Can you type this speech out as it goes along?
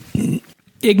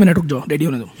एक मिनट रुक जाओ, रेडी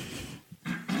होने दो.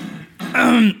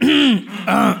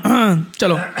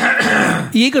 चलो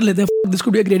ये कर लेते हैं. This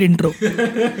could be a great intro.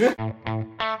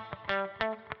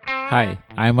 Hi,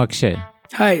 I'm Akshay.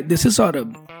 Hi, this is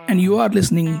Saurabh, and you are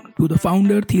listening to the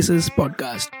Founder Thesis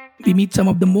podcast. We meet some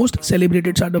of the most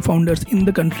celebrated startup founders in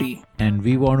the country. And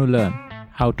we want to learn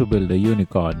how to build a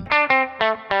unicorn.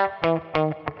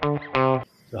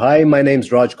 Hi, my name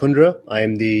is Raj Kundra. I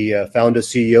am the founder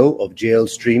CEO of JL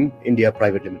Stream India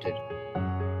Private Limited.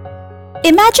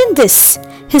 Imagine this.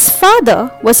 His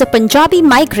father was a Punjabi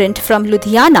migrant from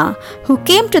Ludhiana who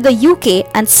came to the UK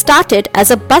and started as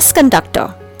a bus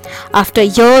conductor. After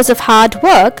years of hard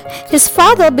work, his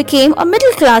father became a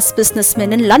middle-class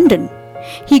businessman in London.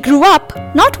 He grew up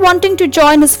not wanting to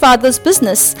join his father's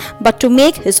business but to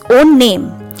make his own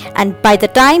name. And by the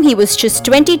time he was just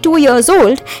 22 years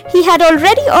old, he had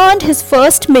already earned his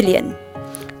first million.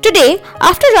 Today,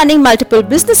 after running multiple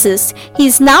businesses, he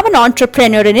is now an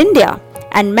entrepreneur in India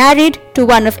and married to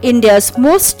one of India's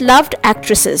most loved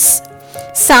actresses.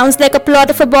 Sounds like a plot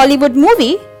of a Bollywood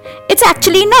movie? It's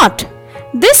actually not.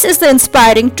 This is the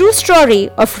inspiring true story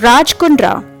of Raj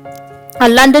Kundra, a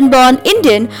London-born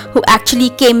Indian who actually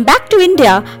came back to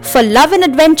India for love and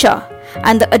adventure.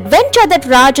 And the adventure that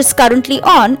Raj is currently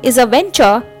on is a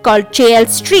venture called JL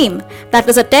Stream that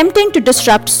is attempting to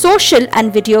disrupt social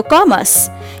and video commerce.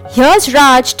 Here's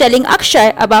Raj telling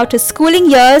Akshay about his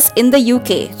schooling years in the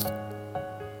UK.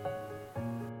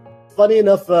 Funny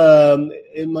enough,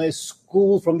 in my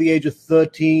school from the age of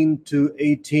 13 to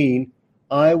 18,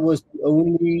 I was the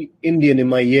only Indian in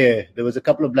my year. There was a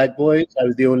couple of black boys. I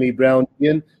was the only brown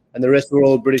Indian, and the rest were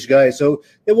all British guys. So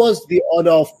there was the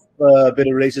odd-off bit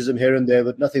of racism here and there,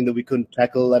 but nothing that we couldn't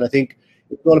tackle. And I think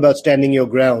it's all about standing your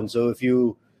ground. So if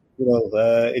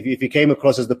if you came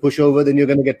across as the pushover, then you're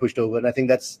going to get pushed over. And I think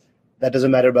that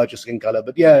doesn't matter about your skin color.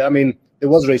 But yeah, I mean, there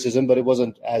was racism, but it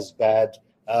wasn't as bad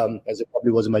as it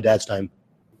probably was in my dad's time.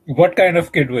 What kind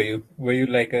of kid were you? Were you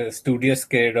like a studious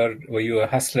kid, or were you a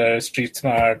hustler, street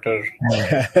smart, or?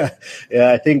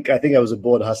 Yeah, I think I was a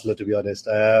born hustler, to be honest.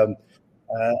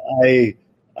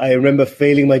 I remember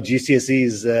failing my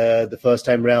GCSEs the first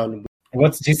time round.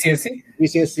 What's GCSE?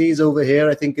 GCSEs over here,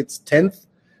 I think it's 10th,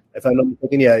 if I'm not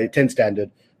mistaken. Yeah, 10th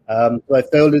standard. So I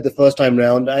failed it the first time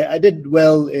round. I did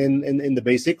well in the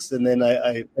basics, and then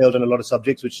I failed in a lot of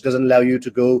subjects, which doesn't allow you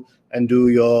to go and do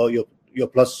your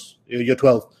plus, your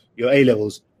 12, your A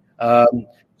levels.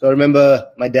 So I remember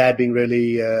my dad being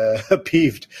really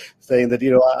peeved, saying that,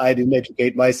 I didn't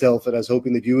educate myself and I was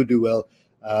hoping that you would do well.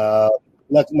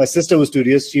 My sister was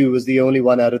studious. She was the only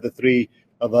one out of the three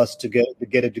of us to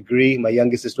get a degree. My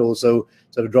youngest sister also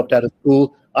sort of dropped out of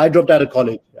school. I dropped out of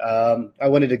college. I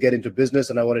wanted to get into business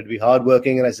and I wanted to be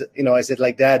hardworking. And I said,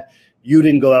 like, Dad, you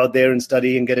didn't go out there and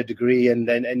study and get a degree, and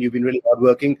you've been really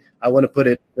hardworking. I want to put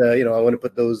it, I want to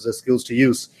put those skills to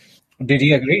use. Did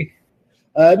he agree?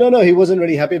 No, he wasn't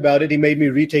really happy about it. He made me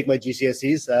retake my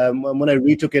GCSEs. When I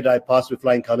retook it, I passed with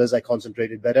flying colors. I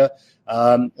concentrated better.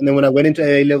 And then when I went into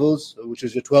A levels, which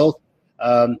was your 12th,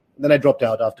 then I dropped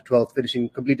out after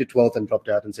 12th, completed 12th and dropped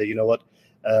out and said, you know what,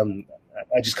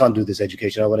 I just can't do this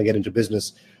education. I want to get into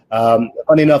business.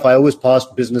 Funny enough, I always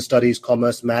passed business studies,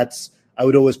 commerce, maths. I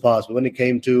would always pass. But when it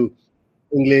came to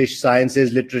English,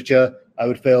 sciences, literature, I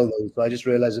would fail those. So I just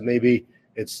realized that maybe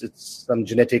it's some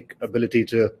genetic ability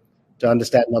to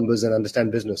understand numbers and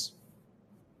understand business.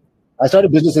 I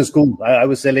started business in school. I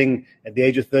was selling at the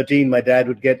age of 13. My dad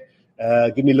would give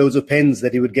me loads of pens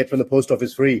that he would get from the post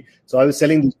office free. So I was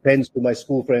selling these pens to my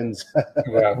school friends.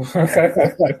 Wow.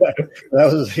 That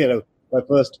was, my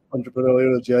first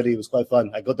entrepreneurial journey. It was quite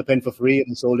fun. I got the pen for free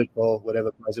and sold it for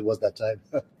whatever price it was that time.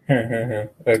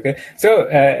 Okay. So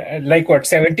like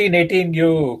 17, 18,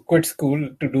 you quit school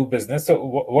to do business. So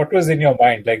what was in your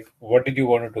mind? Like, what did you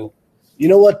want to do? You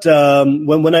know what?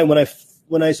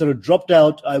 When I sort of dropped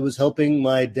out, I was helping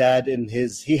my dad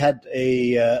he had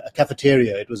a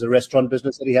cafeteria. It was a restaurant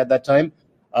business that he had that time.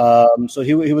 So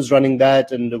he was running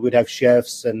that, and we'd have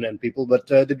chefs and people. But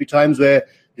there'd be times where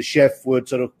the chef would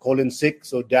sort of call in sick,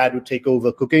 so dad would take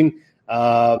over cooking.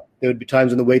 There would be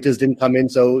times when the waiters didn't come in,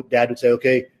 so dad would say,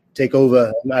 okay, take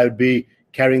over. And I would be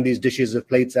carrying these dishes of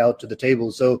plates out to the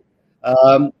table. So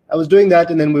I was doing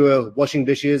that, and then we were washing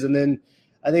dishes, and then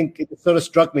I think it sort of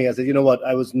struck me. I said, you know what?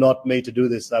 I was not made to do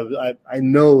this. I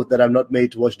know that I'm not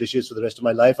made to wash dishes for the rest of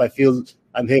my life. I feel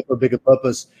I'm here for a bigger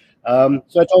purpose. So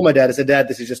I told my dad, I said, Dad,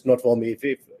 this is just not for me.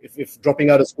 If dropping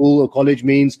out of school or college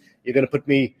means you're going to put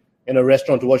me in a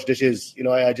restaurant to wash dishes,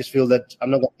 I just feel that I'm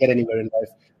not going to get anywhere in life.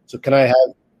 So can I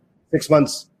have 6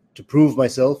 months to prove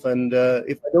myself? And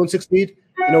if I don't succeed,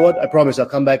 you know what? I promise I'll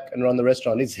come back and run the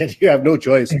restaurant. He said, you have no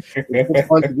choice.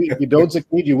 If you don't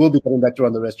succeed, you will be coming back to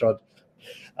run the restaurant.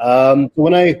 So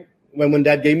when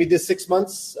Dad gave me this 6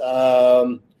 months,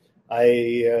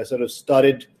 I sort of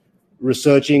started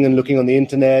researching and looking on the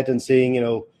internet and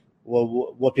seeing,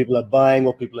 what people are buying,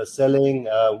 what people are selling,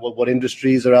 what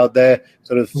industries are out there.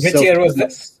 Sort of. Which year was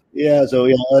this? Yeah, so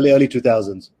early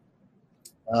 2000s.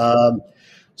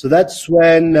 So that's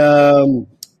when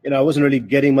I wasn't really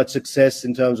getting much success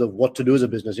in terms of what to do as a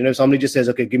business. If somebody just says,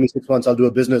 "Okay, give me 6 months, I'll do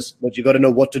a business," but you got to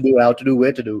know what to do, how to do,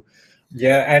 where to do.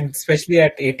 Yeah, and especially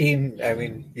at 18, I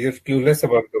mean, you're clueless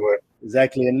about the word.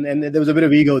 Exactly, and there was a bit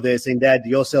of ego there, saying, "Dad,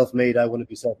 you're self-made. I want to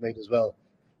be self-made as well."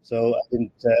 So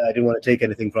I didn't want to take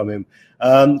anything from him.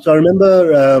 So I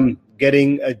remember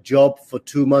getting a job for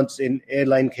 2 months in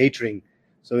airline catering.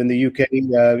 So in the UK,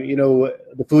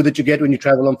 the food that you get when you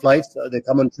travel on flights, they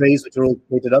come on trays which are all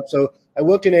plated up. So I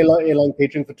worked in airline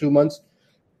catering for 2 months.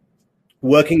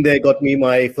 Working there got me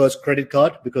my first credit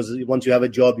card, because once you have a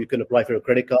job, you can apply for a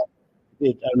credit card.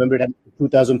 I remember it had a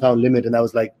 £2,000 limit, and that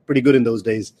was like pretty good in those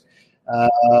days.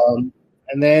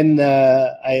 And then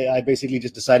I basically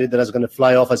just decided that I was going to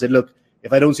fly off. I said, look,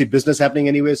 if I don't see business happening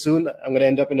anywhere soon, I'm going to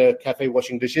end up in a cafe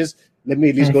washing dishes. Let me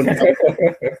at least go and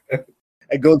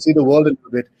go and see the world a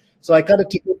little bit. So I cut a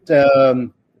ticket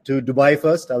to Dubai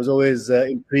first. I was always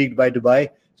intrigued by Dubai.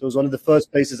 So it was one of the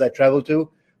first places I traveled to.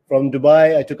 From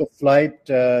Dubai, I took a flight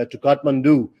to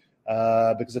Kathmandu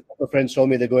because a couple of friends told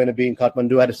me they're going to be in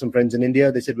Kathmandu. I had some friends in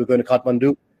India. They said, we're going to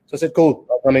Kathmandu. So I said, cool,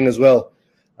 I'm coming as well.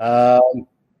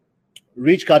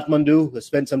 Reached Kathmandu,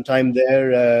 spent some time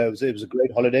there. It was a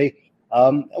great holiday.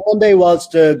 And one day,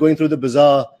 whilst going through the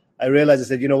bazaar, I realized, I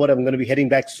said, you know what, I'm going to be heading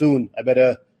back soon. I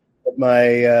better get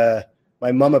my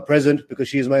mum a present, because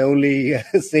she is my only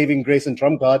saving grace and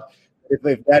trump card.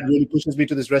 If Dad really pushes me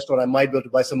to this restaurant, I might be able to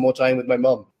buy some more time with my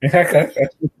mum.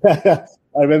 I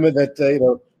remember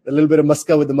that, a little bit of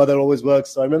muska with the mother always works.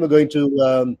 So I remember going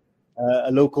to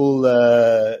a local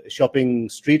shopping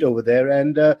street over there,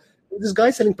 and this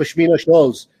guy selling pashmina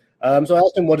shawls. So I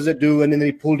asked him, what does it do? And then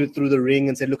he pulled it through the ring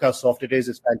and said, look how soft it is.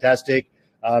 It's fantastic.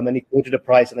 And he quoted a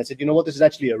price. And I said, you know what? This is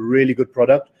actually a really good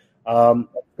product,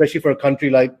 especially for a country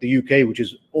like the UK, which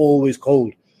is always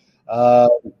cold.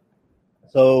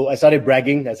 So I started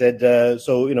bragging. I said,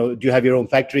 do you have your own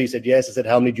factory? He said, yes. I said,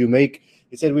 how many do you make?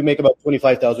 He said, we make about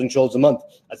 25,000 shawls a month.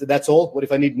 I said, that's all? What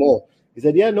if I need more? He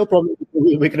said, yeah, no problem.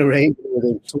 We can arrange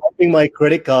everything. Swiping my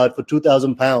credit card for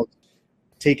 £2,000,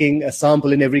 taking a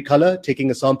sample in every color,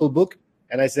 taking a sample book.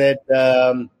 And I said,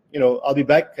 I'll be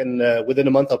back, and within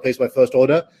a month, I'll place my first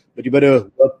order. But you better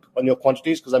work on your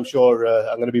quantities, because I'm sure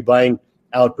I'm going to be buying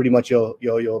out pretty much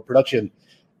your production.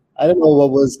 I don't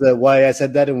know why I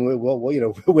said that and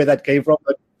where that came from,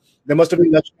 but there must have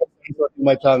been that in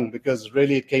my tongue, because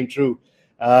really it came true.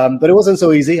 But it wasn't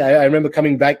so easy. I remember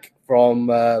coming back from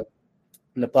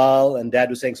Nepal, and Dad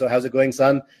was saying, so how's it going,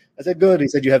 son? I said, good. He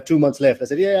said, you have 2 months left. I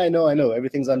said, yeah, I know.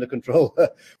 Everything's under control.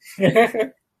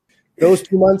 Those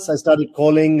 2 months, I started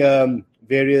calling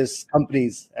various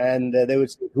companies, and they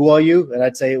would say, who are you? And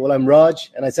I'd say, well, I'm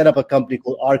Raj. And I set up a company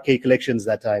called RK Collections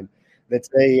that time. Let's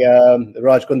say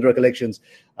Raj Kundra Collections.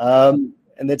 And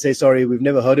they'd say, sorry, we've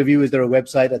never heard of you. Is there a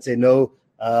website? I'd say, no.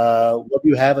 What do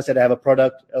you have? I said, I have a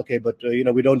product. Okay, but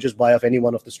we don't just buy off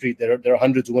anyone off the street. There are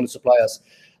hundreds who want to supply us.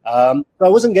 So I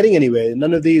wasn't getting anywhere.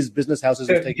 None of these business houses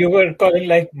were taking. You were calling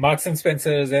like Marks and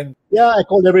Spencers and. Yeah, I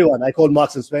called everyone. I called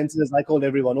Marks and Spencers. I called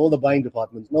everyone, all the buying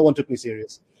departments. No one took me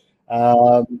serious.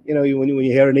 When you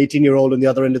hear an 18-year-old on the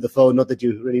other end of the phone, not that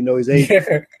you really know his age.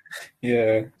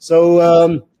 Yeah.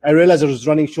 So I realized I was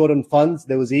running short on funds.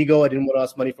 There was ego. I didn't want to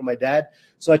ask money from my dad.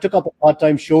 So I took up a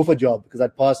part-time chauffeur job, because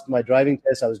I'd passed my driving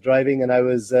test. I was driving, and I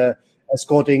was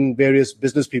escorting various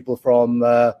business people from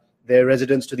their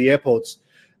residence to the airports.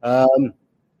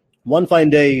 One fine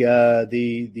day,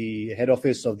 the head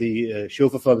office of the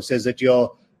chauffeur firm says that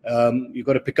you've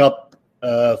got to pick up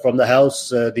from the house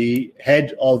the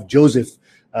head of Joseph,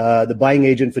 the buying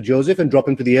agent for Joseph, and drop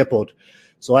him to the airport.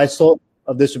 So I thought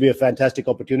of this to be a fantastic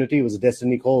opportunity. It was a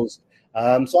destiny calls.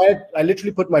 So I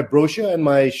literally put my brochure and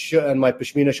my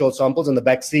pashmina shawl samples in the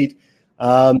back seat,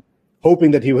 hoping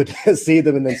that he would see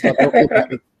them and then start talking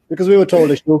about it. Because we were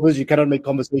told as chauffeurs, you cannot make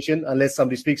conversation unless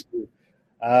somebody speaks to you.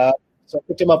 So I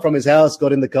picked him up from his house,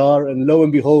 got in the car, and lo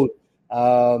and behold,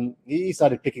 he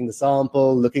started picking the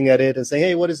sample, looking at it, and saying,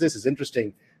 hey, what is this? It's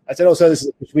interesting. I said, oh, sir, this is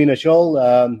a pashmina shawl.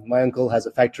 My uncle has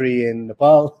a factory in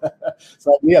Nepal.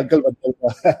 So me, uncle.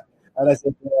 And I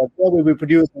said, we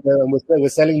produce and we're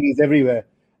selling these everywhere.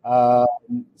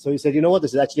 So he said, you know what?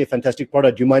 This is actually a fantastic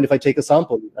product. Do you mind if I take a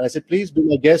sample? And I said, please be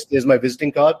my guest. Here's my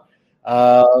visiting card.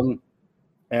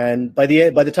 And by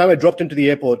the time I dropped into the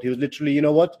airport, he was literally, you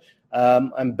know what?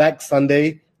 I'm back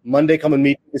Sunday. Monday, come and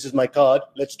meet me. This is my card.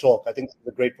 Let's talk. I think it's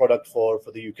a great product for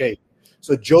the UK.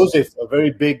 So Joseph, a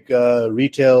very big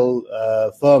retail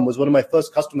firm, was one of my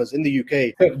first customers in the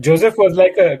UK. So Joseph was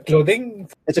like a clothing?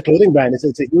 It's a clothing brand.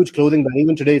 It's a huge clothing brand.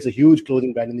 Even today, it's a huge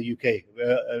clothing brand in the UK,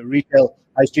 a retail,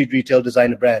 high street retail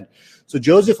designer brand. So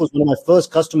Joseph was one of my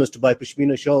first customers to buy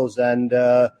Pashmina shawls. And,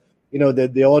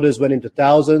 the orders went into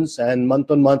thousands, and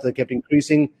month on month, they kept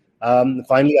increasing.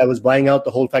 Finally, I was buying out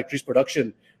the whole factory's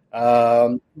production.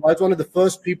 I was one of the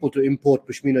first people to import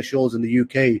Pashmina shawls in the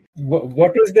UK.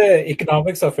 What was the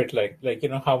economics of it like? Like,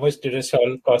 how much did a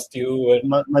shawl cost you?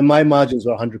 My margins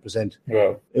were 100%.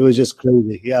 Wow. It was just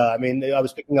crazy. Yeah, I mean, I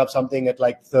was picking up something at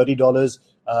like $30,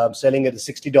 selling it at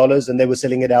 $60, and they were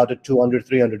selling it out at $200,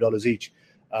 $300 each.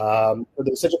 So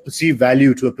there was such a perceived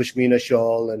value to a Pashmina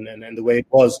shawl and the way it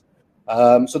was.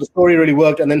 So the story really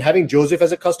worked. And then having Joseph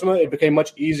as a customer, it became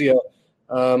much easier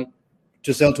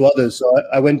to sell to others. So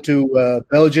I went to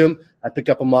Belgium. I picked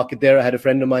up a market there. I had a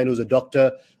friend of mine who's a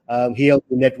doctor. He helped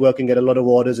me network and get a lot of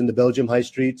orders in the Belgium high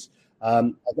streets.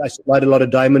 I supplied a lot of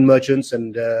diamond merchants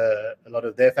and a lot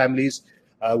of their families.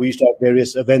 We used to have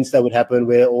various events that would happen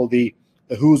where all the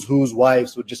who's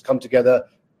wives would just come together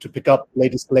to pick up the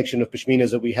latest collection of Pashminas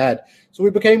that we had. So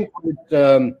we became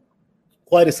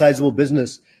quite a sizable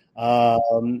business.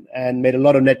 And made a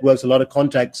lot of networks, a lot of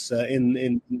contacts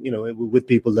with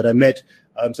people that I met.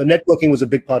 So networking was a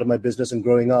big part of my business and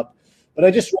growing up. But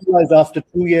I just realized after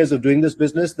 2 years of doing this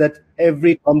business that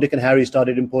every Tom, Dick and Harry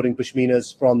started importing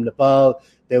Pashminas from Nepal.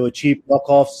 There were cheap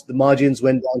knockoffs. The margins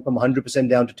went down from 100%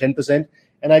 down to 10%.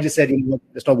 And I just said,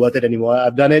 it's not worth it anymore.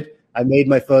 I've done it. I made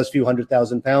my first few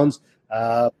 £100,000.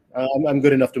 I'm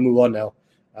good enough to move on now.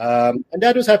 And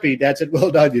Dad was happy. Dad said,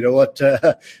 well done. You know what?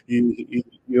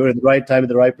 You're at the right time at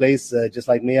the right place, just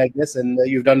like me, I guess. And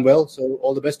you've done well. So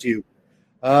all the best to you.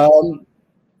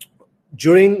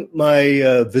 During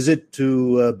my visit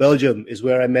to Belgium is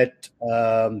where I met,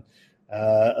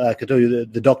 I could tell you,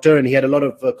 the doctor, and he had a lot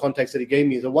of contacts that he gave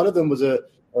me. So one of them was a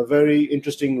very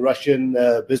interesting Russian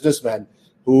businessman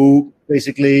who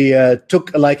basically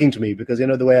took a liking to me because,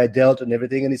 the way I dealt and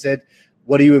everything. And he said,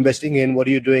 what are you investing in? What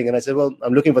are you doing? And I said, well,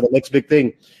 I'm looking for the next big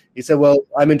thing. He said, well,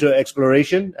 I'm into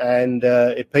exploration and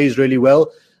it pays really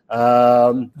well.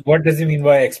 What does he mean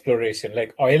by exploration?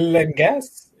 Like oil and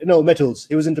gas? No, metals.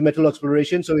 He was into metal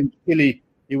exploration. So in Chile,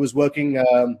 he was working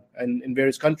in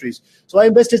various countries. So I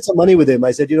invested some money with him.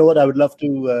 I said, you know what, I would love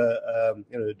to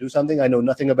do something. I know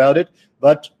nothing about it,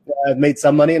 but I've made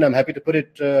some money and I'm happy to put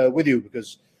it with you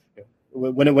because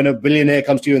when a billionaire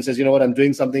comes to you and says, you know what, I'm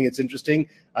doing something, it's interesting,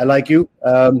 I like you,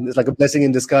 it's like a blessing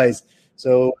in disguise.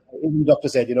 So even the doctor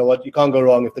said, you know what, you can't go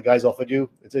wrong if the guy's offered you.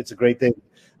 It's a great thing.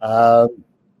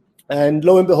 And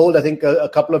lo and behold, I think a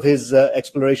couple of his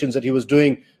explorations that he was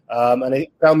doing, and he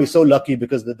found me so lucky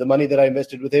because the money that I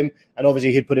invested with him, and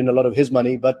obviously he'd put in a lot of his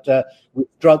money, but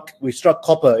we struck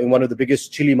copper in one of the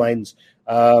biggest Chile mines,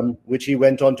 which he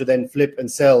went on to then flip and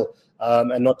sell,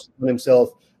 and not on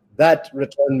himself. That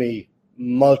returned me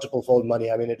multiple fold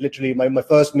money. I mean, it literally, my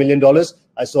first $1 million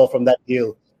I saw from that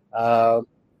deal. And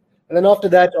then after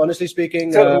that, honestly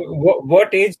speaking... So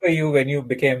what age were you when you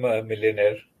became a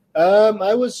millionaire?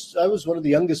 I was one of the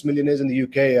youngest millionaires in the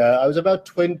UK. I was about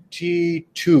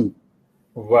 22.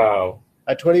 Wow.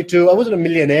 At 22, I wasn't a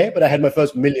millionaire, but I had my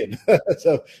first million.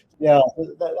 So, yeah,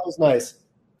 that was nice.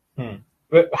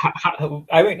 But how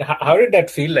did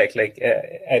that feel like? Like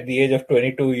at the age of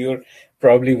 22, you're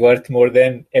probably worth more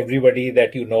than everybody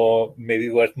that you know, maybe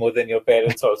worth more than your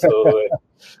parents also.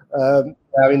 I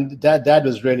mean, Dad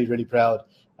was really, really proud.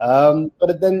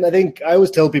 But then I think I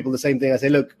always tell people the same thing. I say,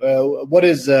 look, what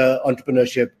is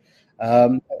entrepreneurship?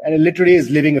 And it literally is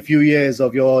living a few years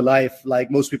of your life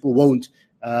like most people won't,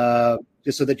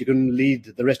 just so that you can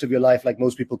lead the rest of your life like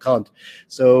most people can't.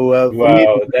 So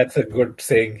wow, that's a good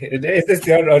saying. Is this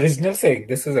your original saying?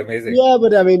 This is amazing. Yeah,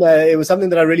 but I mean, it was something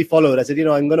that I really followed. I said,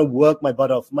 I'm going to work my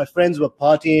butt off. My friends were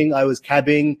partying. I was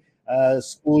cabbing.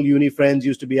 School, uni friends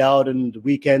used to be out on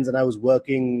weekends, and I was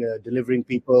working, delivering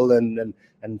people and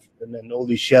all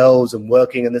these shelves and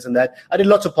working and this and that. I did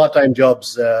lots of part-time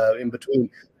jobs in between.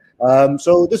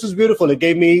 So this was beautiful. It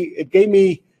gave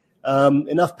me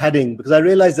enough padding because I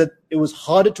realized that it was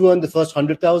harder to earn the first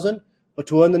 100,000, but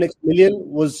to earn the next million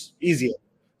was easier.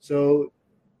 So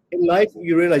in life,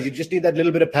 you realize you just need that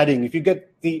little bit of padding. If you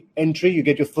get the entry, you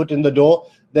get your foot in the door,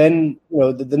 then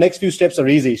the next few steps are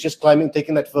easy. It's just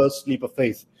taking that first leap of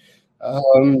faith.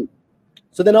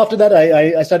 So then after that,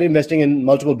 I started investing in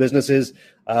multiple businesses,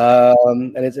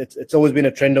 and it's always been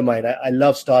a trend of mine. I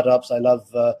love startups. I love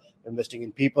investing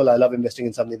in people. I love investing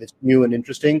in something that's new and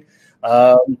interesting.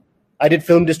 I did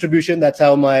film distribution. That's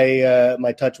how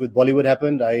my touch with Bollywood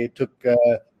happened. I took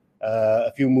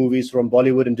a few movies from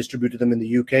Bollywood and distributed them in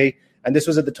the UK. And this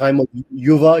was at the time of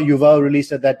Yuva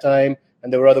released at that time,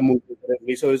 and there were other movies.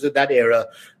 So it was at that era.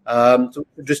 So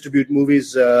to distribute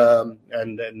movies,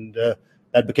 and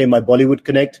that became my Bollywood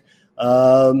connect.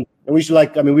 And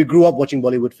we grew up watching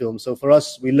Bollywood films. So for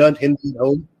us, we learned Hindi at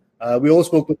home. We all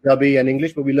spoke Punjabi and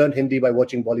English, but we learned Hindi by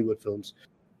watching Bollywood films.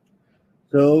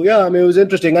 So yeah, it was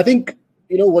interesting. I think,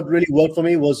 what really worked for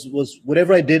me was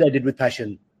whatever I did with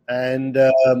passion. And,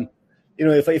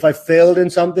 if I failed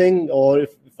in something, or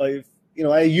if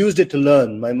I used it to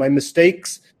learn. My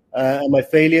mistakes and my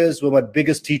failures were my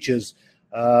biggest teachers.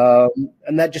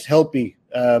 And that just helped me.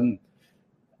 And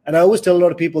I always tell a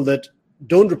lot of people that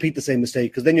don't repeat the same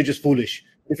mistake, because then you're just foolish.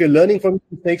 If you're learning from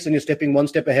mistakes and you're stepping one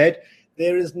step ahead,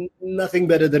 there is nothing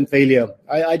better than failure.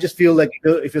 I just feel like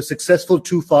if you're successful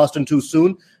too fast and too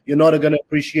soon, you're not going to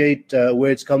appreciate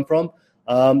where it's come from.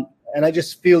 And I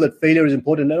just feel that failure is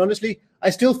important. And honestly, I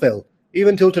still fail.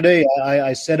 Even till today,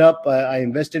 I set up, I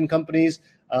invest in companies,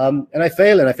 and I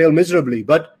fail miserably.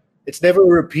 But it's never a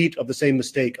repeat of the same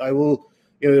mistake.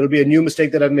 It'll be a new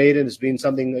mistake that I've made, and it's been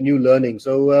a new learning.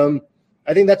 So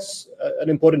I think that's an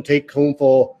important take home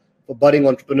for budding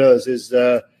entrepreneurs is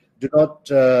do not,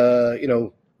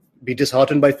 be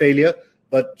disheartened by failure,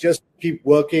 but just keep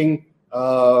working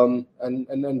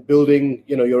and building,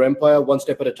 your empire one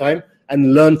step at a time,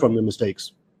 and learn from your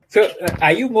mistakes. So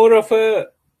are you more of a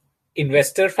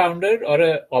investor founder or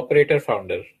a operator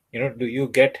founder? Do you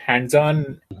get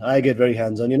hands-on? I get very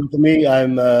hands-on. For me,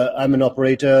 I'm an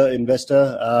operator,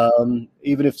 investor.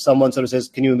 Even if someone sort of says,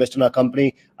 "Can you invest in our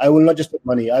company?" I will not just put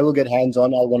money. I will get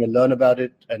hands-on. I want to learn about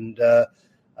it. And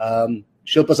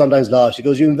Shilpa sometimes laughs. She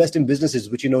goes, "You invest in businesses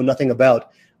which you know nothing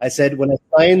about." I said, "When I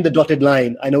sign the dotted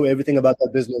line, I know everything about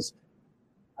that business.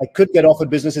 I could get offered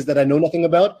businesses that I know nothing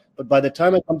about, but by the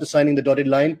time I come to signing the dotted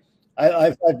line,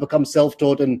 I've become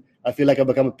self-taught, and I feel like I've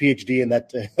become a PhD in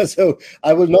that. So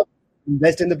I will not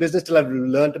invest in the business till I've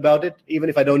learned about it, even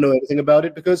if I don't know anything about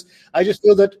it, because I just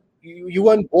feel that you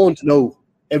weren't born to know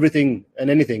everything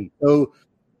and anything. So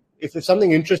if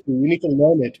something interests you, you need to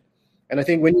learn it. And I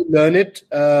think when you learn it,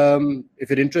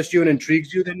 if it interests you and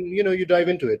intrigues you, then, you dive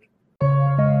into it.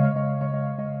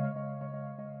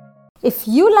 If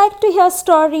you like to hear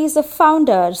stories of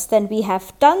founders, then we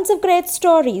have tons of great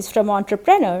stories from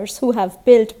entrepreneurs who have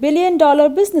built billion-dollar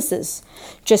businesses.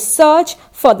 Just search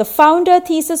for the Founder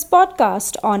Thesis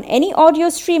podcast on any audio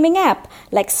streaming app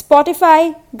like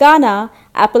Spotify, Gaana,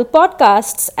 Apple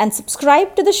Podcasts, and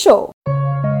subscribe to the show.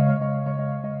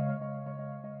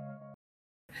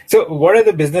 So what are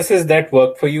the businesses that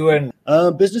work for you? And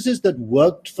businesses that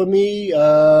worked for me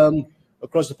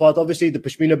across the path, obviously the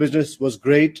Pashmina business was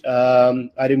great.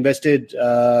 I'd invested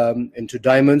into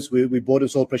diamonds. We bought and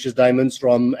sold precious diamonds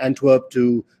from Antwerp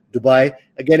to Dubai.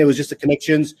 Again, it was just the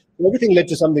connections. Everything led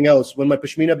to something else. When my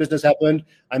Pashmina business happened,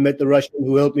 I met the Russian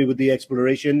who helped me with the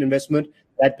exploration investment.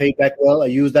 That paid back well. I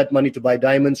used that money to buy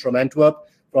diamonds from Antwerp,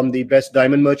 from the best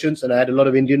diamond merchants, and I had a lot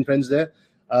of Indian friends there.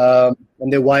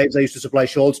 And their wives I used to supply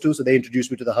shawls to, so they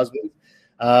introduced me to the husbands.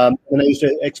 And I used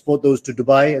to export those to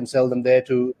Dubai and sell them there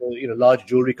to large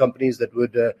jewelry companies that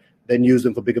would then use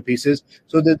them for bigger pieces.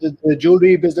 So the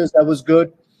jewelry business, that was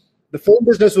good. The film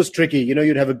business was tricky.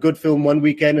 You'd have a good film one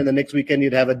weekend, and the next weekend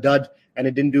you'd have a dud, and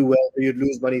it didn't do well, so you'd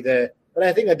lose money there. But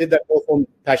I think I did that more from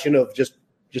passion of just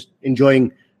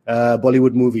enjoying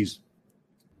Bollywood movies.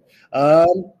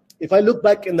 If I look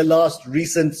back in the last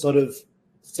recent sort of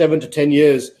 7 to 10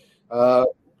 years, I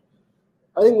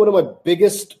think one of my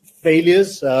biggest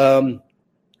failures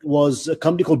was a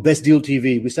company called Best Deal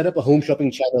TV. We set up a home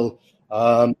shopping channel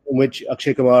in which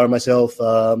Akshay Kumar, myself,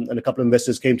 and a couple of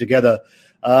investors came together.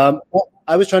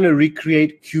 I was trying to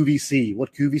recreate QVC,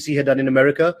 what QVC had done in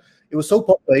America. It was so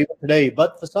popular even today,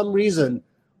 but for some reason,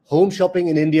 home shopping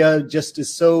in India just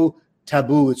is so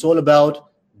taboo. It's all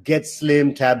about Get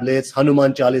Slim tablets,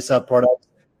 Hanuman Chalisa products.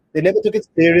 They never took it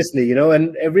seriously,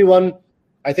 and everyone,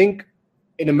 I think,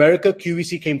 in America,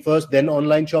 QVC came first, then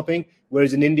online shopping,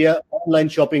 whereas in India, online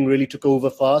shopping really took over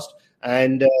fast,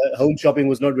 and home shopping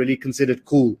was not really considered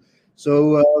cool.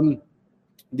 So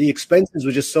the expenses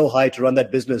were just so high to run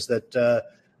that business that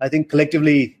I think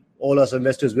collectively, all us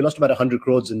investors, we lost about 100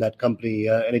 crores in that company,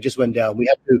 and it just went down. We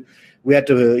had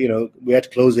to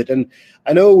close it. And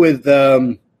I know with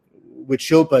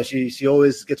Shilpa, she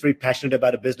always gets very passionate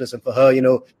about a business, and for her,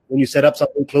 when you set up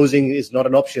something, closing is not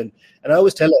an option. And I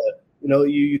always tell her,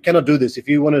 you cannot do this. If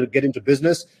you want to get into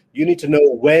business, you need to know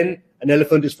when an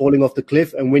elephant is falling off the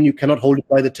cliff and when you cannot hold it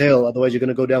by the tail, otherwise you're going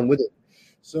to go down with it.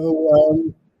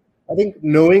 So I think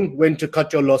knowing when to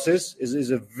cut your losses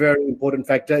is a very important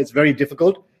factor. It's very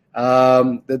difficult.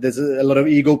 There's a lot of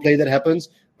ego play that happens,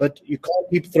 but you can't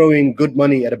keep throwing good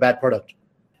money at a bad product.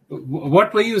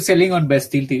 What were you selling on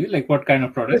Best Deal TV? Like what kind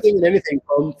of products? Anything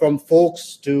from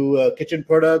forks to kitchen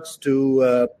products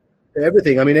to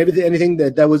everything. I mean, anything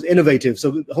that was innovative.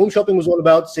 So home shopping was all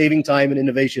about saving time and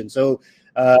innovation. So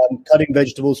cutting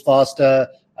vegetables faster,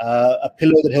 a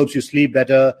pillow that helps you sleep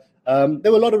better.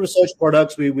 There were a lot of research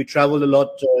products. We traveled a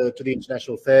lot to the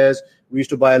international fairs. We used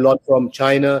to buy a lot from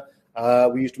China.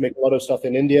 We used to make a lot of stuff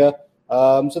in India.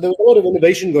 So there was a lot of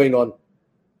innovation going on.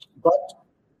 But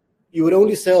you would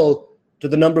only sell to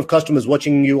the number of customers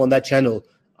watching you on that channel,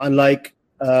 unlike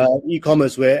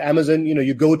e-commerce where Amazon,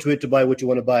 you go to it to buy what you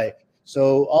want to buy.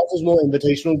 So ours was more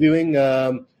invitational viewing,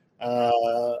 and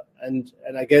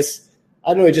I guess,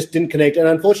 I don't know, it just didn't connect. And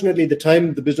unfortunately, the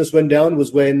time the business went down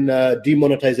was when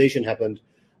demonetization happened.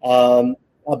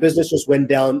 Our business just went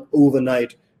down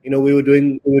overnight. We were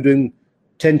doing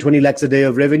 10, 20 lakhs a day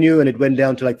of revenue, and it went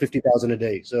down to like 50,000 a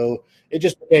day. So it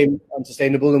just became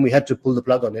unsustainable, and we had to pull the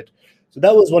plug on it. So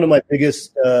that was one of my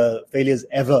biggest failures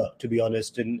ever, to be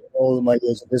honest, in all my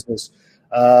years of business.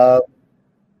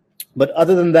 But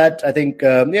other than that, I think,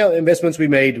 investments we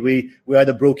made, we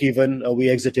either broke even or we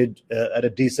exited at a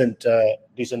decent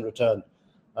return.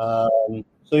 So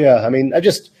yeah, I mean,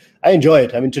 I enjoy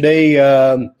it. I mean, today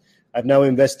I've now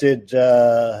invested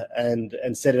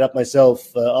and set it up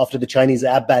myself after the Chinese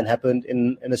app ban happened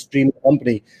in a streaming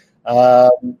company.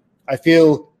 I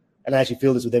feel, and I actually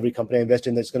feel this with every company I invest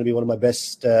in, that's going to be one of my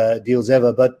best deals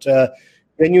ever. But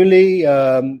genuinely,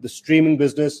 the streaming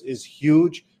business is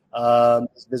huge.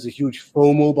 There's a huge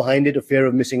FOMO behind it, a fear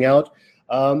of missing out.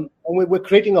 And we're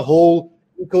creating a whole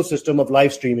ecosystem of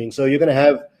live streaming. So you're going to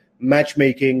have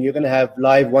matchmaking, you're going to have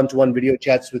live one-to-one video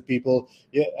chats with people.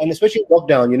 Yeah, and especially in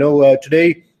lockdown,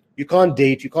 today you can't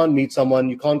date, you can't meet someone,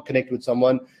 you can't connect with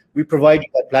someone. We provide you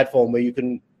that platform where you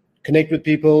can connect with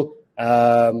people.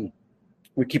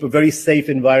 We keep a very safe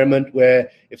environment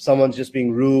where if someone's just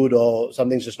being rude or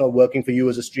something's just not working for you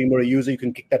as a streamer or user, you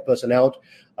can kick that person out.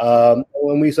 And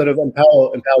we sort of empower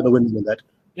the women with that.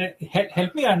 Yeah,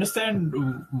 help me understand,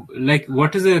 like,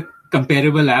 what is a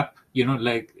comparable app?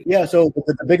 Yeah, so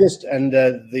the biggest and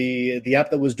the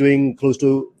app that was doing close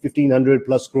to 1,500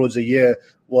 plus crores a year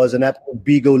was an app called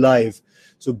Bigo Live.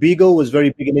 So Bigo was very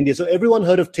big in India. So everyone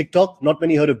heard of TikTok, not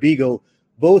many heard of Bigo.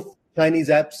 Both Chinese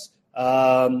apps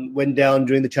went down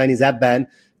during the Chinese app ban.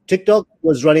 TikTok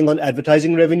was running on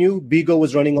advertising revenue. Bigo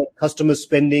was running on customer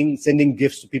spending, sending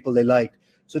gifts to people they liked.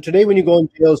 So today when you go on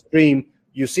JL Stream,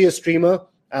 you see a streamer,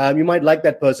 you might like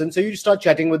that person. So you start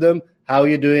chatting with them. How are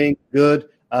you doing? Good.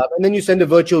 And then you send a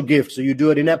virtual gift. So you do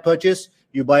an in-app purchase,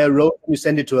 you buy a rose, and you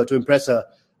send it to her to impress her.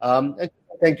 And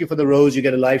thank you for the rose. You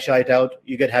get a live shout out.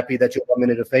 You get happy that you're 1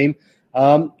 minute of fame.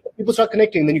 People start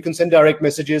connecting. Then you can send direct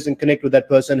messages and connect with that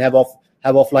person, have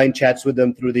offline chats with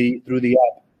them through the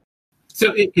app.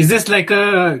 So is this like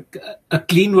a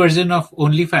clean version of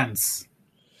OnlyFans?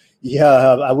 Yeah,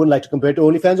 I wouldn't like to compare it to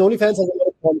OnlyFans. OnlyFans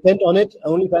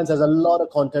has a lot of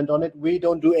content on it. We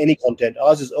don't do any content.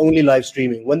 Ours is only live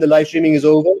streaming. When the live streaming is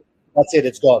over, that's it.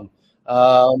 It's gone.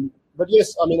 But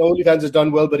yes, I mean, OnlyFans has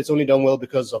done well, but it's only done well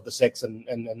because of the sex and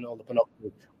all the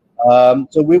pornography.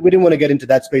 So we didn't want to get into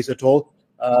that space at all.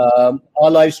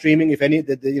 Our live streaming, if any,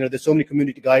 there's so many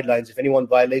community guidelines. If anyone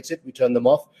violates it, we turn them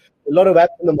off. A lot of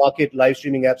apps in the market, live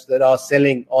streaming apps that are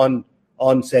selling on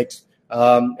sex.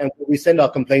 And we send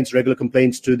our regular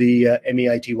complaints to the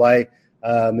MEITY,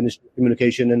 Ministry of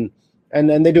Communication,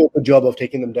 and they do a good job of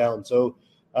taking them down. So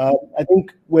I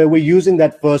think where we're using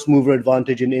that first mover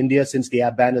advantage in India since the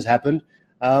app ban has happened,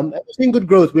 and we're seeing good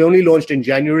growth. We only launched in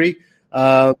January.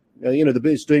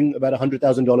 It's doing about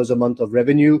 $100,000 a month of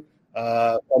revenue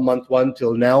from month one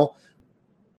till now.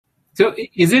 So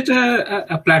is it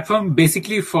a platform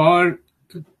basically for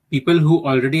people who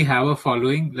already have a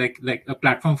following, like a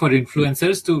platform for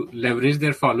influencers to leverage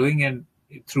their following and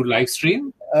through live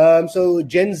stream? So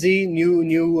Gen Z, new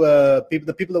people,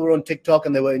 the people that were on TikTok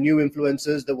and they were new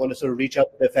influencers that want to sort of reach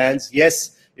out to their fans.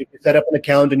 Yes, if you set up an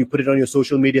account and you put it on your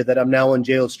social media that I'm now on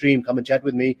JL Stream, come and chat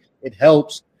with me. It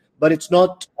helps, but it's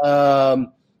not a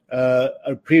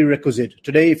prerequisite.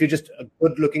 Today, if you're just a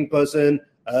good-looking person,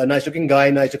 a nice-looking guy,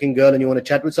 nice-looking girl, and you want to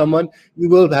chat with someone, you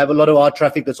will have a lot of our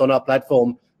traffic that's on our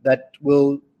platform that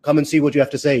will come and see what you have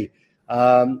to say.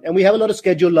 And we have a lot of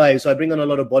scheduled lives. So I bring on a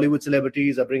lot of Bollywood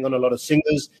celebrities. I bring on a lot of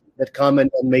singers that come and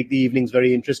make the evenings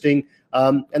very interesting.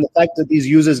 And the fact that these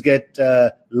users get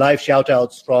live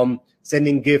shout-outs from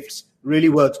sending gifts really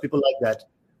works. People like that.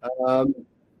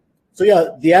 So yeah,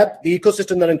 the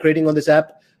ecosystem that I'm creating on this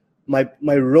app, my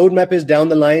roadmap is down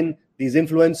the line. These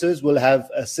influencers will have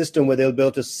a system where they'll be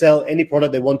able to sell any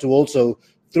product they want to also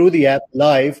through the app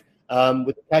live,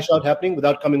 with the cash out happening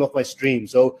without coming off my stream.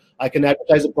 So I can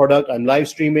advertise the product. I'm live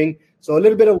streaming. So a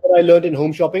little bit of what I learned in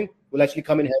home shopping will actually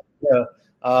come in here.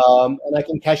 And I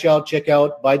can cash out, check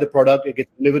out, buy the product. It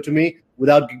gets delivered to me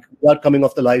without coming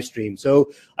off the live stream.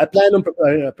 So I plan on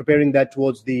preparing that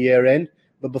towards the year end.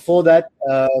 But before that,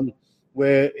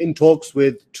 we're in talks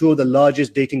with two of the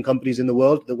largest dating companies in the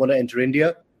world that want to enter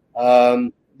India.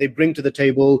 They bring to the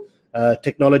table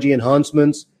technology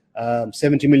enhancements,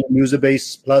 70 million user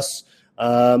base plus.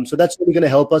 So that's really going to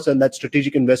help us, and that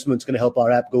strategic investment is going to help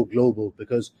our app go global,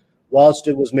 because whilst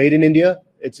it was made in India,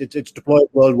 it's deployed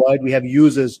worldwide. We have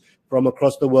users from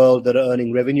across the world that are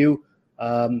earning revenue.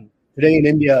 Today in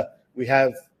India, we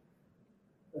have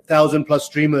 1,000 plus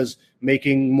streamers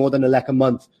making more than 1 lakh a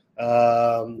month.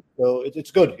 So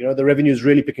it's good. The revenue is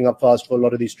really picking up fast for a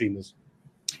lot of these streamers.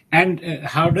 And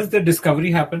how does the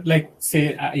discovery happen? Like,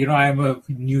 say, I'm a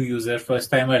new user, first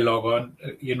time I log on,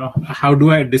 how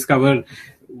do I discover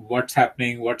what's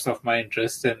happening, what's of my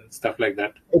interest and stuff like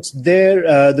that? It's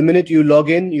there. The minute you log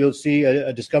in, you'll see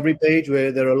a discovery page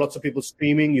where there are lots of people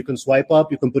streaming. You can swipe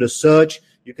up, you can put a search.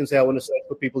 You can say, I want to search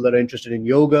for people that are interested in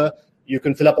yoga. You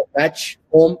can fill up a match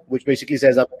form, which basically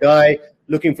says, I'm a guy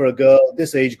looking for a girl,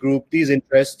 this age group, these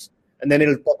interests. And then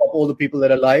it'll pop up all the people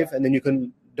that are live. And then you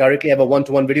can directly have a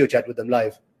one-to-one video chat with them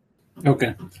live.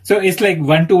 Okay. So it's like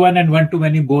one-to-one and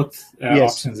one-to-many, both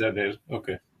Yes. options are there.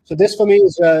 Okay. So this for me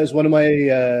is one of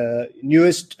my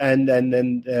newest and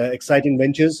exciting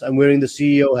ventures. I'm wearing the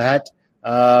CEO hat.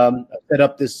 I set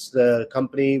up this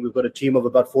company. We've got a team of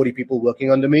about 40 people working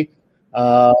under me.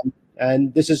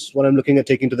 And this is what I'm looking at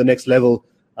taking to the next level.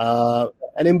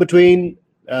 And in between,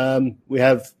 we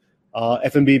have our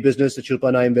F&B business that Shilpa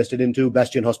and I invested into,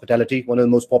 Bastion Hospitality, one of the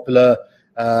most popular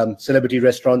celebrity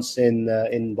restaurants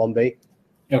in Bombay.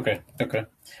 Okay.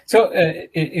 So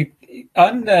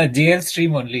on JL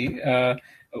Stream only,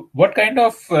 what kind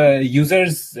of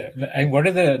users, and what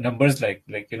are the numbers like?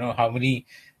 Like, how many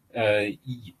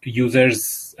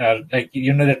users are, like,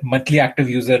 that monthly active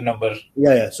user number?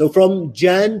 Yeah. So from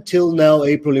Jan till now,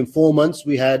 April, in 4 months,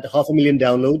 we had 500,000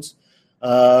 downloads.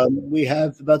 We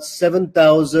have about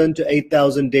 7,000 to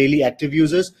 8,000 daily active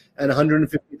users and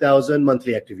 150,000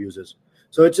 monthly active users.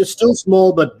 So it's still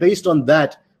small, but based on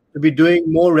that, to be doing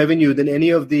more revenue than any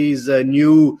of these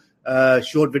new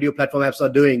short video platform apps are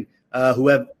doing, who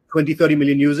have 20, 30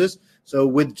 million users. So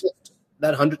with just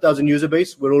that 100,000 user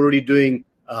base, we're already doing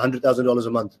 $100,000 a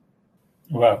month.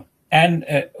 Wow. And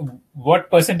what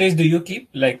percentage do you keep?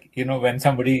 Like, when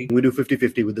somebody... We do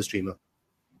 50-50 with the streamer.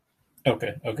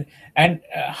 Okay. And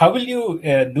how will you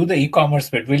do the e-commerce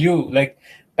bit? Will you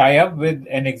tie up with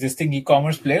an existing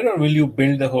e-commerce player, or will you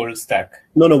build the whole stack?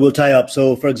 No, we'll tie up.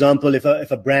 So, for example, if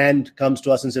a brand comes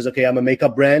to us and says, okay, I'm a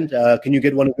makeup brand, can you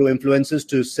get one of your influencers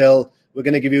to sell? We're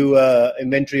going to give you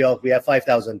inventory of, we have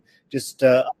 5,000, just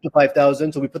up to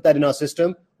 5,000. So we put that in our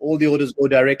system. All the orders go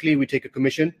directly. We take a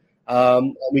commission,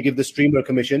 and we give the streamer a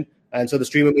commission. And so the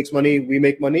streamer makes money, we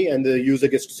make money, and the user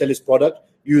gets to sell his product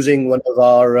using one of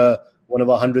our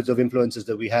hundreds of influencers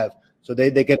that we have. So they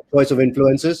get a choice of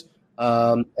influencers.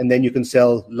 And then you can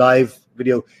sell live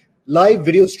video. Live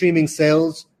video streaming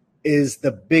sales is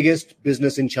the biggest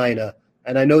business in China.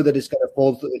 And I know that it's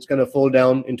going to fall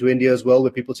down into India as well,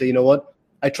 where people say, you know what,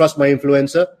 I trust my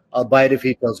influencer. I'll buy it if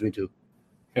he tells me to.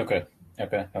 Okay.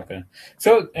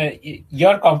 So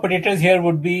your competitors here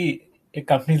would be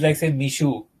companies like, say,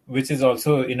 Mishu, which is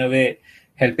also in a way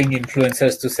helping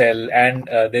influencers to sell. And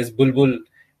there's Bulbul.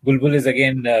 Bulbul is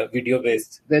again video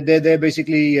based. They're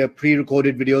basically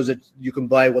pre-recorded videos that you can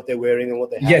buy what they're wearing and what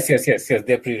they have. Yes.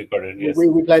 They're pre-recorded. Yes.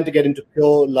 We plan to get into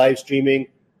pure live streaming.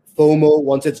 FOMO,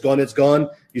 once it's gone, it's gone.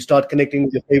 You start connecting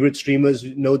with your favorite streamers,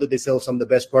 know that they sell some of the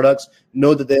best products,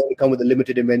 know that they only come with a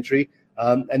limited inventory,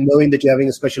 and knowing that you're having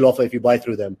a special offer if you buy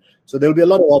through them. So there'll be a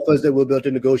lot of offers that we'll be able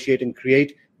to negotiate and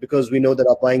create, because we know that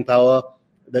our buying power,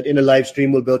 that in a live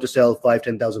stream we'll be able to sell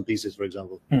 5,000-10,000 pieces, for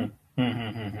example.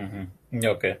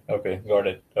 Okay, got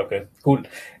it. Okay, cool.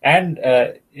 And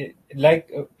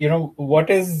what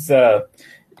is? I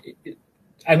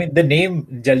mean, the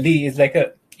name Jaldi is like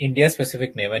a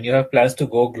India-specific name, and you have plans to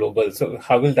go global. So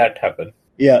how will that happen?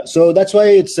 Yeah, so that's why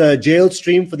it's JL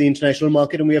Stream for the international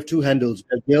market, and we have two handles: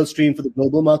 JL Stream for the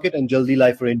global market and Jaldi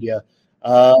Live for India.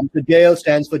 The JL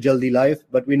stands for Jaldi Live,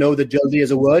 but we know that Jaldi as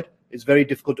a word is very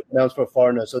difficult to pronounce for a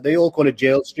foreigner, so they all call it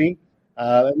JL Stream.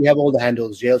 We have all the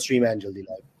handles: JL Stream and Jaldi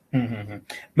Live.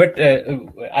 But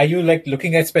are you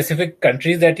looking at specific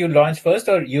countries that you launch first,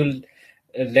 or you'll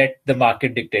let the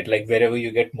market dictate, like wherever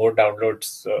you get more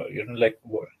downloads,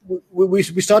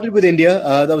 We started with India.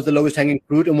 That was the lowest hanging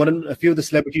fruit, and a few of the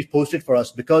celebrities posted for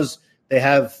us because they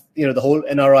have the whole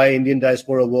NRI Indian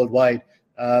diaspora worldwide.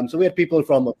 So we had people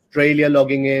from Australia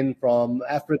logging in, from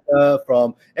Africa,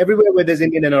 from everywhere where there's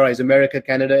Indian NRIs, America,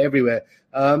 Canada, everywhere.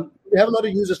 We have a lot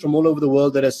of users from all over the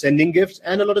world that are sending gifts,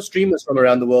 and a lot of streamers from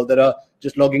around the world that are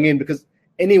just logging in, because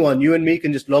anyone, you and me,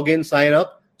 can just log in, sign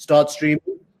up, start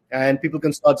streaming, and people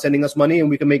can start sending us money and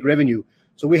we can make revenue.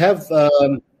 So we have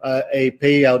a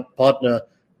payout partner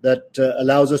that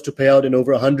allows us to pay out in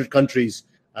over 100 countries.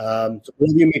 So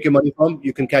wherever you make your money from,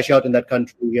 you can cash out in that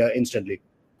country instantly.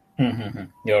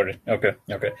 Got it.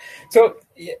 Okay. So,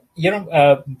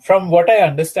 from what I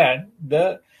understand,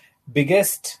 the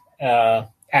biggest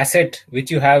asset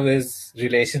which you have is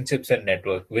relationships and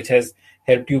network, which has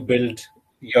helped you build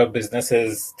your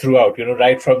businesses throughout,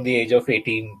 right from the age of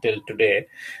 18 till today.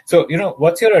 So,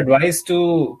 what's your advice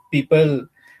to people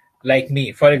like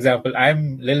me? For example,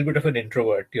 I'm a little bit of an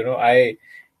introvert. I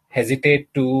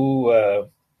hesitate to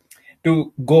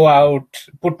go out,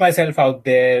 put myself out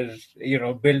there,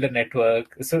 build a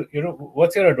network. So,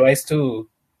 what's your advice to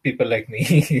people like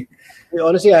me?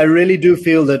 Honestly, I really do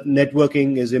feel that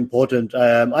networking is important.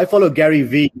 I follow Gary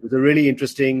Vee, who's a really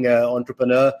interesting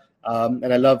entrepreneur.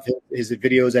 And I love his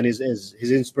videos, and his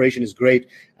inspiration is great.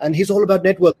 And he's all about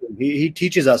networking. He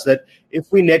teaches us that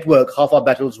if we network, half our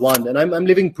battle's won. And I'm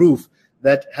living proof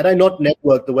that had I not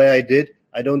networked the way I did,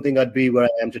 I don't think I'd be where I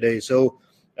am today. So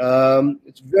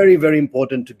it's very, very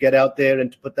important to get out there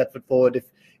and to put that foot forward.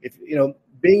 If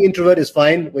being introvert is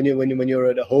fine when you're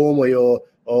at home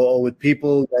or with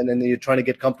people, and then you're trying to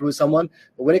get comfortable with someone.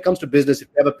 But when it comes to business, if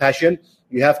you have a passion,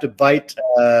 you have to bite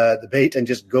the bait and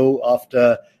just go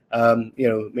after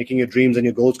making your dreams and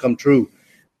your goals come true.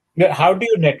 How do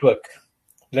you network?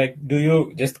 Like, do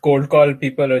you just cold call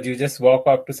people, or do you just walk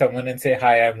up to someone and say,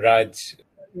 "Hi, I'm Raj"?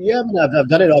 Yeah, I mean, I've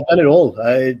done it. I've done it all.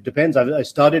 It depends. I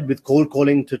started with cold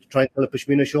calling to try and sell a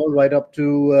pashmina shawl, right up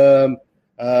to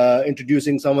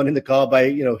introducing someone in the car by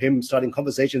him starting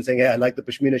conversation, saying, "Hey, I like the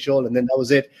pashmina shawl," and then that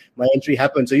was it. My entry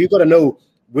happened. So you got to know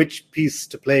which piece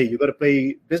to play. You got to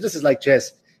play. Business is like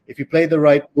chess. If you play the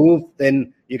right move,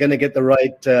 then you're going to get the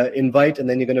right invite, and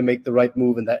then you're going to make the right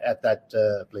move at that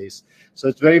place. So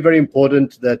it's very, very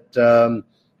important that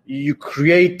you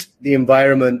create the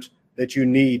environment that you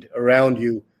need around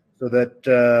you, so that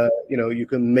you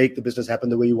can make the business happen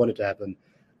the way you want it to happen.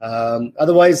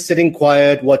 Otherwise, sitting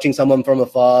quiet, watching someone from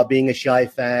afar, being a shy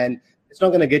fan, it's not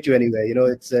going to get you anywhere.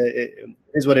 It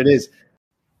is what it is.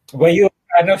 Were you a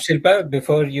fan of Shilpa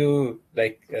before you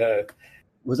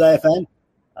Was I a fan?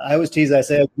 I always tease. I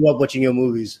say I grew up watching your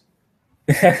movies.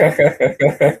 She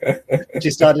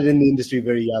started in the industry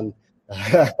very young.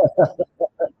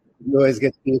 You always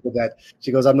get teased for that.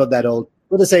 She goes, "I'm not that old.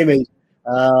 We're the same age."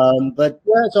 But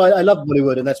yeah, so I love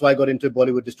Bollywood, and that's why I got into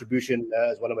Bollywood distribution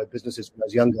as one of my businesses when I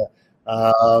was younger.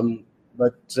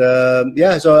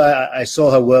 So I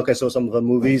saw her work. I saw some of her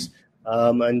movies,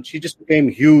 and she just became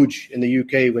huge in the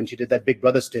UK when she did that Big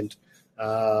Brother stint.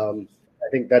 I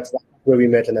think that's where we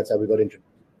met, and that's how we got introduced.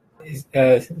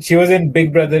 She was in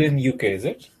Big Brother in UK, is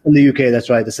it? In the UK,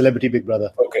 that's right, the Celebrity Big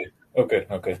Brother. Okay.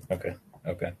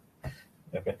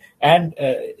 And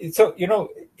so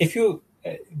if you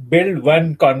build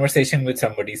one conversation with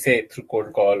somebody, say through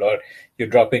cold call, or you're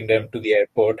dropping them to the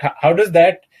airport, how does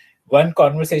that one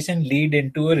conversation lead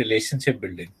into a relationship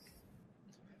building?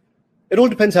 It all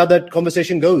depends how that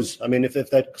conversation goes. I mean, if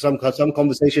that some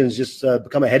conversations just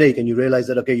become a headache, and you realize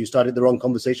that, okay, you started the wrong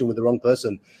conversation with the wrong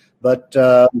person. But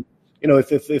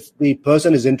if the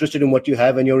person is interested in what you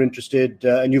have, and you're interested,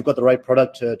 and you've got the right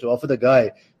product to offer the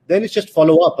guy, then it's just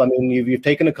follow up. I mean, you've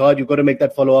taken a card, you've got to make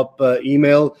that follow up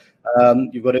email.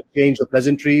 You've got to change the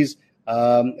pleasantries.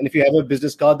 And if you have a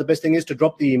business card, the best thing is to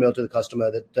drop the email to the customer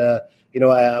that,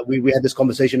 we had this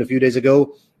conversation a few days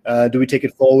ago. Do we take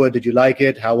it forward? Did you like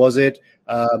it? How was it?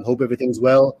 Hope everything's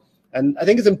well. And I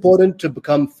think it's important to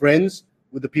become friends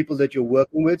with the people that you're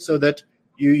working with, so that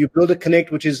you build a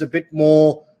connect, which is a bit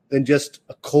more than just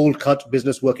a cold cut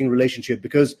business working relationship.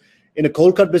 Because in a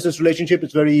cold cut business relationship,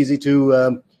 it's very easy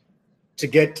to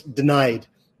get denied.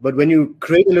 But when you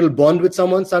create a little bond with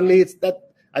someone, suddenly it's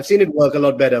that I've seen it work a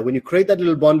lot better. When you create that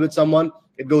little bond with someone,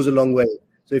 it goes a long way.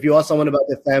 So if you ask someone about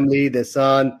their family, their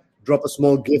son, drop a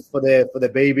small gift for their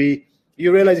baby,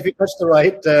 you realize if you touch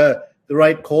the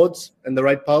right chords and the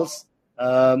right pulse,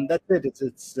 that's it.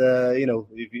 It's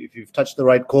if you've touched the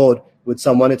right chord with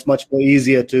someone, it's much more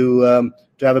easier to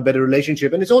have a better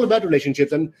relationship. And it's all about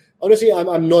relationships. And honestly,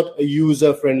 I'm not a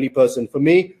user-friendly person. For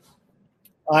me,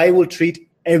 I will treat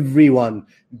everyone,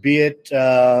 be it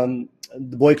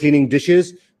the boy cleaning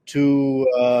dishes to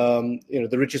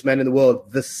the richest man in the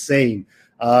world, the same.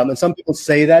 And some people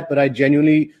say that, but I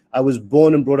was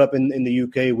born and brought up in the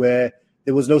UK where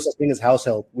there was no such thing as house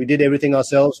help. We did everything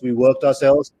ourselves. We worked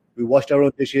ourselves. We washed our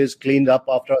own dishes, cleaned up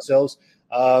after ourselves.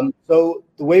 So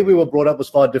the way we were brought up was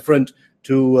far different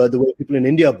to the way people in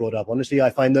India are brought up. Honestly, I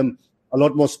find them a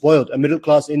lot more spoiled. A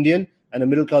middle-class Indian and a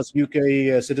middle-class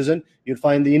UK citizen, you'd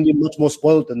find the Indian much more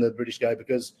spoiled than the British guy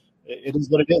because it is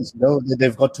what it is.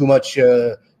 They've got too much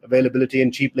availability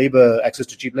and cheap labor, access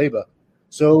to cheap labor.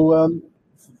 So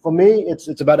for me,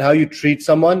 it's about how you treat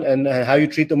someone, and how you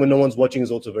treat them when no one's watching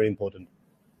is also very important.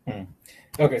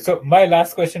 Okay, so my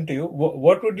last question to you: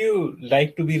 what would you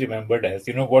like to be remembered as?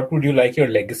 What would you like your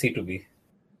legacy to be?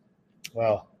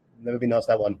 Wow, never been asked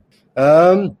that one.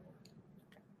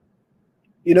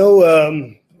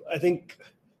 I think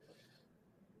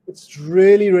it's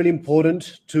really, really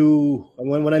important to,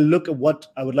 when I look at what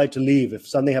I would like to leave, if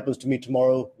something happens to me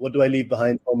tomorrow, what do I leave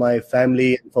behind for my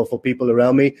family and for people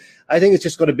around me? I think it's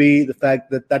just got to be the fact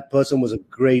that that person was a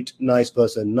great, nice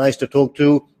person, nice to talk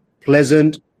to,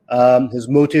 pleasant. His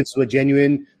motives were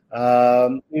genuine. He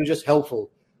was just helpful.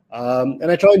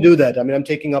 And I try and do that. I mean, I'm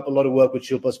taking up a lot of work with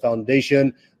Shilpa's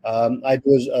foundation. I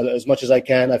do as much as I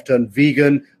can. I've turned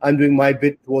vegan. I'm doing my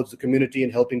bit towards the community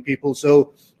and helping people.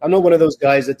 So I'm not one of those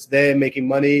guys that's there making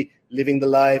money, living the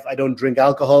life. I don't drink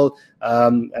alcohol.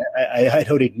 I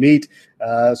don't eat meat.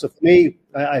 So for me,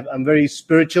 I'm very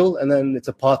spiritual, and then it's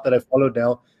a path that I've followed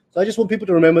now. So I just want people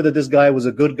to remember that this guy was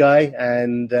a good guy,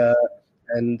 and I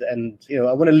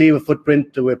want to leave a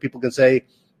footprint to where people can say,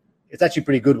 it's actually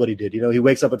pretty good what he did. He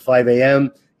wakes up at 5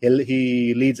 a.m.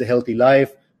 He leads a healthy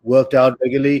life, worked out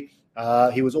regularly.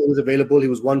 He was always available. He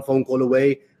was one phone call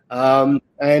away.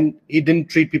 And he didn't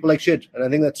treat people like shit. And I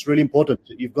think that's really important.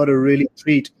 You've got to really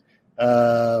treat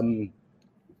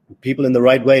people in the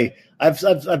right way. I've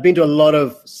been to a lot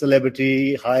of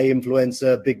celebrity, high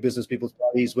influencer, big business people's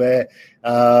parties where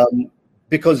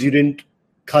because you didn't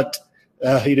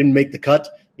make the cut,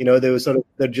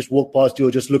 they just walk past you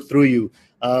or just look through you.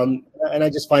 And I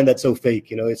just find that so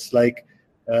fake. It's like,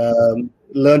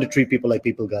 learn to treat people like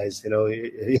people, guys. There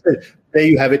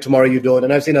you have it, tomorrow you don't.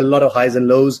 And I've seen a lot of highs and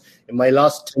lows. In my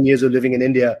last 10 years of living in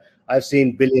India, I've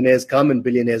seen billionaires come and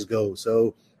billionaires go.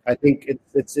 So I think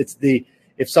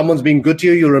if someone's being good to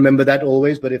you, you'll remember that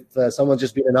always. But if someone's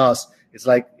just been an ass, it's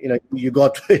like, you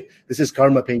got, this is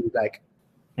karma paying you back.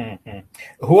 Mm-hmm.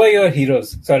 Who are your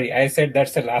heroes? Sorry, I said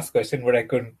that's the last question, but I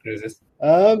couldn't resist.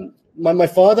 My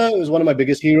father was one of my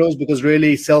biggest heroes because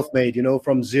really self-made,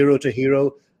 from zero to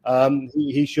hero.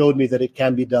 He showed me that it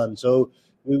can be done. So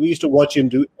we used to watch him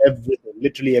do everything,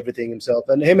 literally everything himself.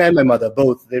 And him and my mother,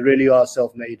 both, they really are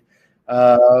self-made.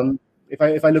 If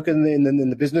I look in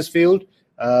the business field,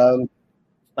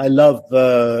 I love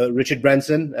Richard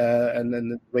Branson and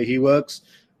the way he works.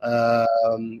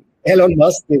 Elon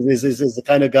Musk is the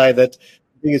kind of guy that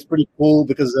I think is pretty cool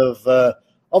because of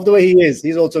the way he is.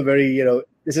 He's also very,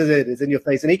 this is it, it's in your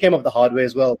face. And he came up the hard way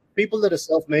as well. People that are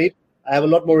self-made, I have a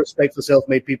lot more respect for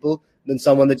self-made people than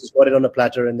someone that just got it on a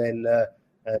platter and then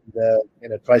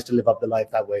tries to live up the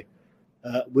life that way.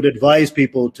 Would advise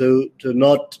people to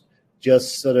not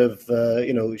just sort of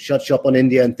shut shop on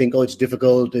India and think, oh, it's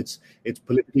difficult, it's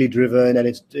politically driven, and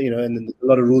it's and a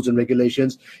lot of rules and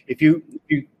regulations. If you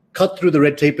cut through the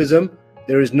red tapeism,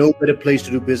 there is no better place to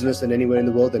do business than anywhere in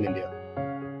the world than India.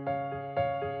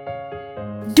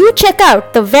 Do check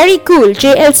out the very cool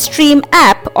JL Stream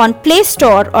app on Play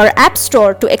Store or App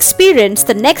Store to experience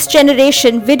the next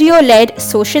generation video-led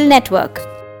social network.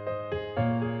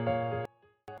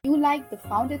 If you like the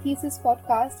Founder Thesis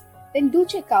podcast, then do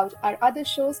check out our other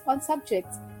shows on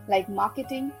subjects like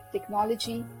marketing,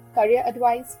 technology, career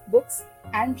advice, books,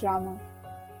 and drama.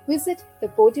 Visit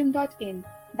thepodium.in,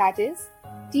 that is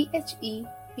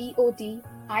thepodium.in,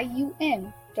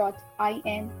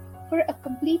 for a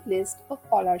complete list of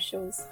all our shows.